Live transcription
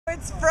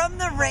tickets from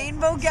the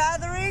Rainbow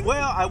Gathering?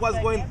 Well, I was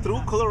going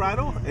through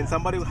Colorado, and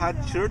somebody had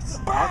shirts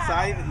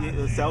outside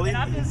selling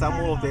in some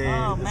of the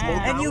small towns.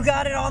 And you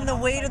got it on the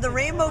way to the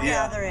Rainbow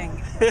Gathering.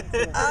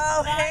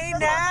 Oh, hey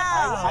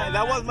now.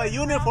 That was my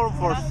uniform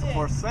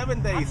for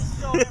 7 days.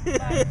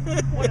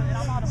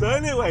 So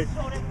anyway,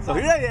 so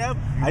here I am.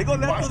 I go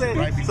left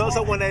today.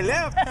 So when I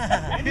left,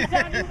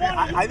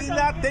 I did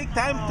not take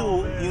time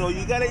to,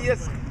 you gotta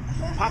just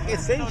pack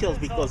essentials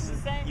because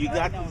you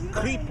got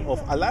creep of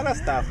a lot of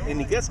stuff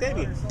and it gets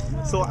heavy.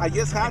 So I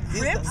just had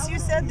this. Crips? You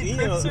said the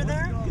Crips are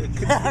there?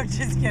 I'm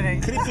just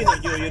kidding. Creeping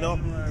at you,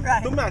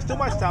 Right. Too much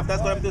stuff.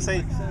 That's what I'm to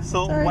say.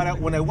 So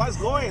when I was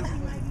going,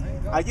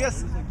 I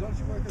just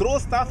throw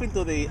stuff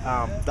into the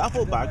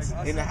duffel bags,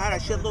 and I had a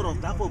shitload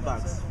of duffel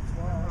bags.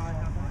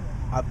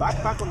 A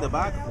backpack on the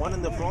back, one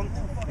in the front,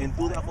 and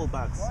 2 duffel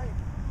bags.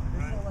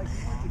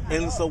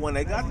 And so when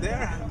I got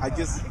there, I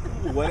just,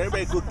 whatever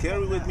I could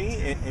carry with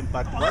me,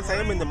 but once I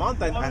am in the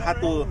mountain, I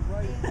had to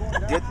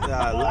get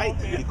light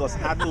because I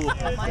had to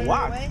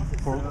walk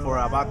for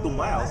about 2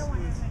 miles.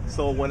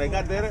 So when I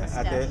got there,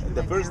 at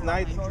the first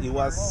night, it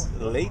was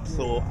late,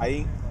 so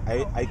I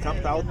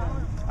camped out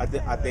at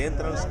the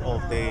entrance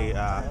of the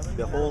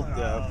whole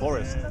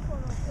forest.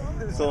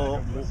 So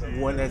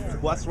when I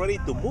was ready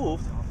to move,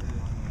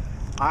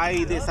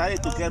 I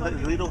decided to get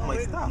rid of my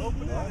stuff.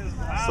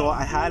 So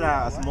I had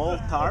a small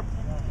tarp,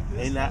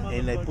 and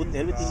I put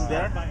everything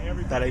there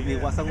that I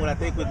wasn't gonna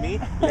take with me,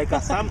 like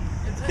some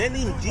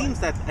denim jeans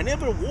that I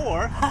never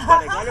wore, but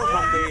I got them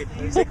from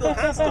the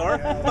second-hand store,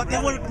 but they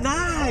were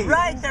nice.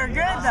 Right, they're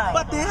good though.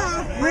 But they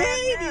are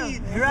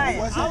pretty.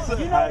 Right.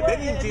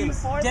 Denim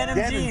jeans.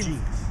 Denim jeans.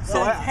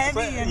 So it's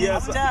heavy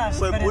and stuff,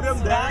 so I but put it's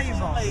them there.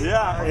 valuable.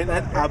 Yeah, and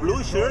then a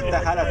blue shirt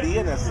that had a B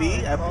and a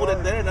C. I put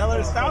it there and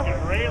other stuff,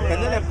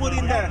 and then I put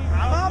in there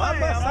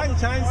Mama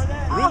Sunshine's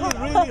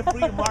really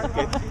free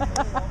market.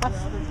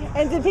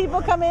 And did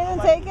people come in and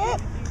take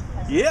it?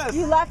 Yes.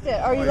 You left it,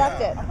 or you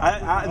left it?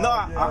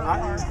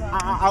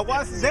 I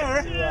was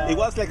there. It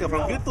was like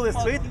from here to the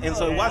street, and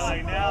so it was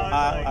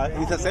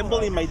it's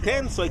assembled in my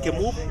tent so I can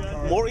move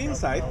more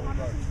inside.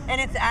 And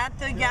it's at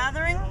the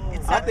gathering?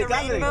 It's at the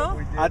gathering,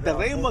 Rainbow? At the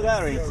Rainbow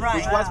Gathering, Right.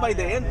 which was by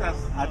the entrance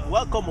at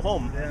Welcome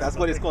Home. That's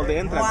what it's called, the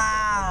entrance.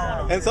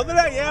 Wow. And so there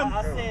I am.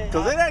 I'm.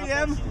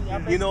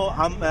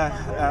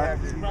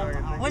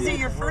 Was it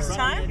your first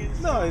time?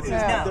 No, it's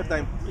my third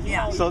time.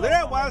 Yeah. So there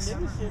I was.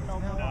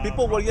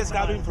 People were just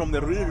gathering from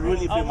the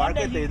really free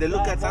market. They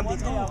look at something.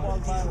 Oh,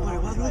 this is what I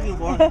was looking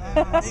for.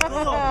 They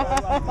go.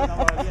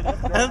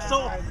 And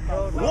so,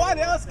 what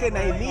else can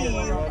I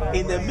need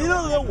in the middle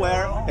of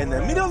nowhere, in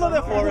the middle of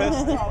the forest,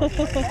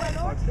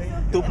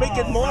 to make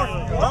it more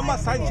Mama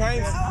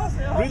Sunshine's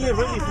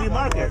really free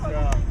market?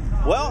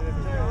 Well,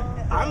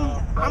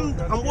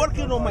 I'm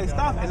working on my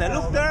stuff, and I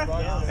looked there,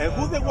 and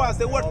who there was?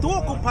 There were 2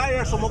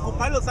 occupiers from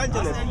Occupy Los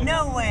Angeles.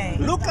 No way.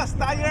 Lucas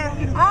Tyer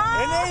and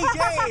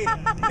AJ.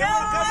 They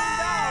were coming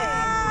down.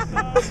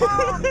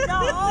 The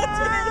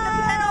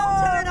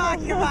penultimate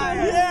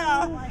occupier.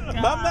 Yeah,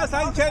 Mama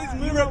Sunshine's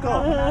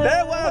miracle.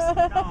 There was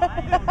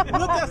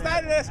Lucas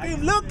Tyer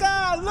screamed, Lucas!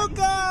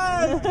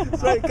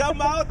 So he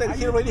come out, and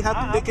he really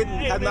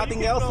had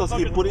nothing else, so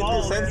he put in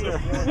 2 cents. You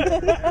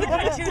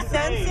put 2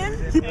 cents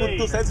in? He put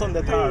 2 cents on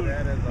the tarp.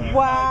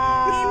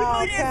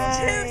 Wow. He put his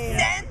 2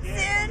 cents in?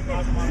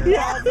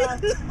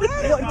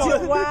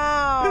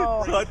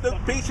 Wow. So I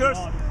took pictures,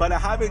 but I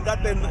haven't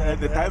gotten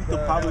the time to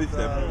publish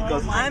them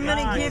because I'm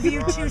going to give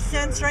you 2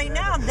 cents right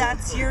now.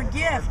 That's your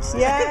gift.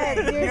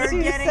 Yeah, You're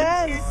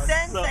getting 2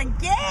 cents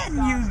again.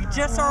 You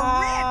just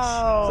are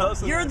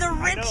rich. You're the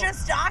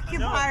richest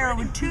occupier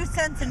with 2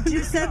 cents and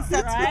 2 cents.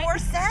 That's 4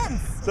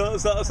 cents. So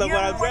what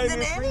I'm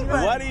saying is,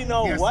 what do you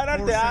know? Yes, what are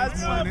the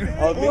odds of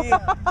me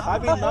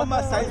having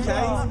Mama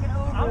Sunshine's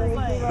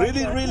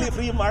really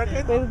free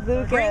market? With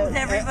Lucas. Brings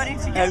everybody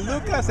together. And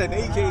Lucas and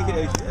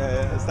AJ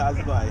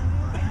stands by.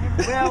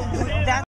 Well, that's